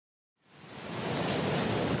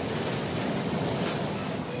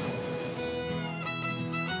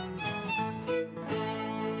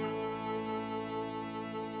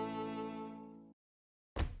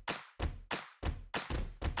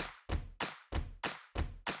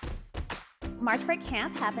March Break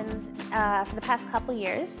Camp happens for the past couple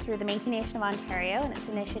years through the Métis Nation of Ontario and its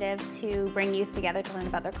initiative to bring youth together to learn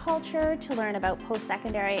about their culture, to learn about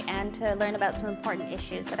post-secondary, and to learn about some important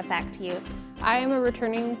issues that affect youth. I am a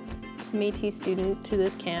returning Métis student to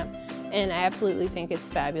this camp, and I absolutely think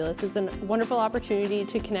it's fabulous. It's a wonderful opportunity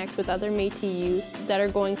to connect with other Métis youth that are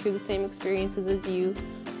going through the same experiences as you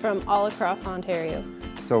from all across Ontario.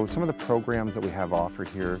 So some of the programs that we have offered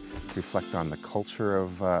here reflect on the culture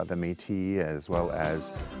of the Métis, as well as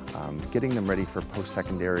getting them ready for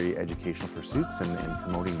post-secondary educational pursuits and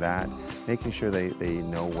promoting that, making sure they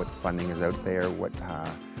know what funding is out there, what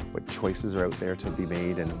choices are out there to be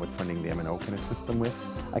made, and what funding the MNO can assist them with.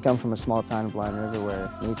 I come from a small town in Blind River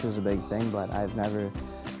where nature is a big thing, but I've never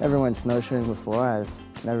went snowshoeing before.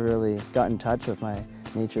 I've never really got in touch with my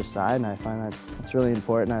nature side, and I find it's really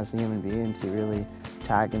important as a human being to really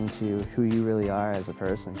tag into who you really are as a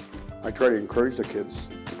person. I try to encourage the kids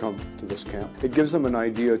to come to this camp. It gives them an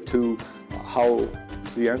idea to how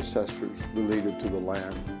the ancestors related to the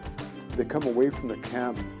land. They come away from the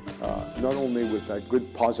camp not only with that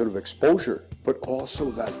good positive exposure, but also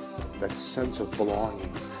that sense of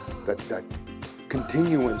belonging, that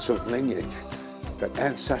continuance of lineage, that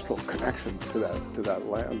ancestral connection to that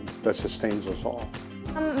land that sustains us all.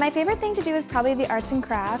 My favorite thing to do is probably the arts and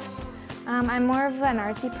crafts. I'm more of an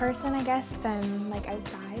artsy person, I guess, than like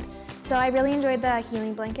outside. So I really enjoyed the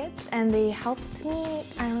healing blankets, and they helped me,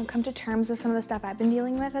 come to terms with some of the stuff I've been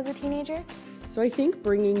dealing with as a teenager. So I think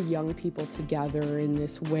bringing young people together in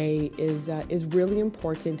this way is really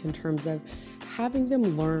important in terms of having them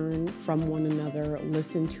learn from one another,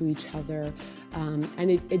 listen to each other,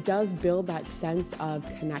 and it does build that sense of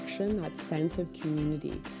connection, that sense of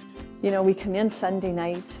community. You know, we come in Sunday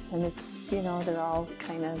night and it's, you know, they're all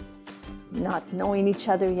kind of not knowing each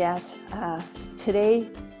other yet. Today,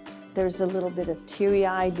 there's a little bit of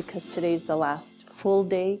teary-eyed because today's the last full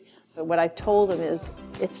day. So what I've told them is,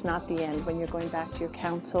 it's not the end. When you're going back to your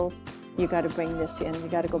councils, you got to bring this in. You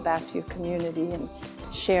got to go back to your community and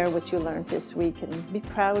share what you learned this week and be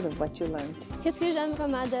proud of what you learned. Qu'est-ce que j'aime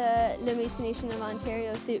vraiment de le Métis Nation of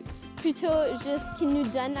Ontario, c'est plutôt juste qu'il nous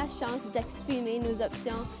donne la chance d'exprimer nos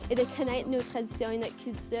options et de connaître nos traditions et notre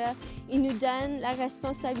culture. Il nous donne la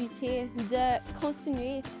responsabilité de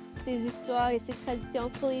continuer ces histoires et ces traditions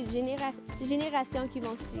pour les générations qui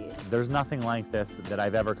vont suivre. There's nothing like this that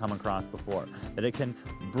I've ever come across before, that it can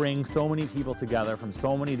bring so many people together from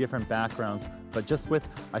so many different backgrounds, but just with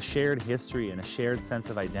a shared history and a shared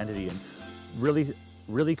sense of identity, and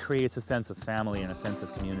really creates a sense of family and a sense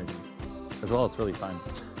of community. As well, it's really fun.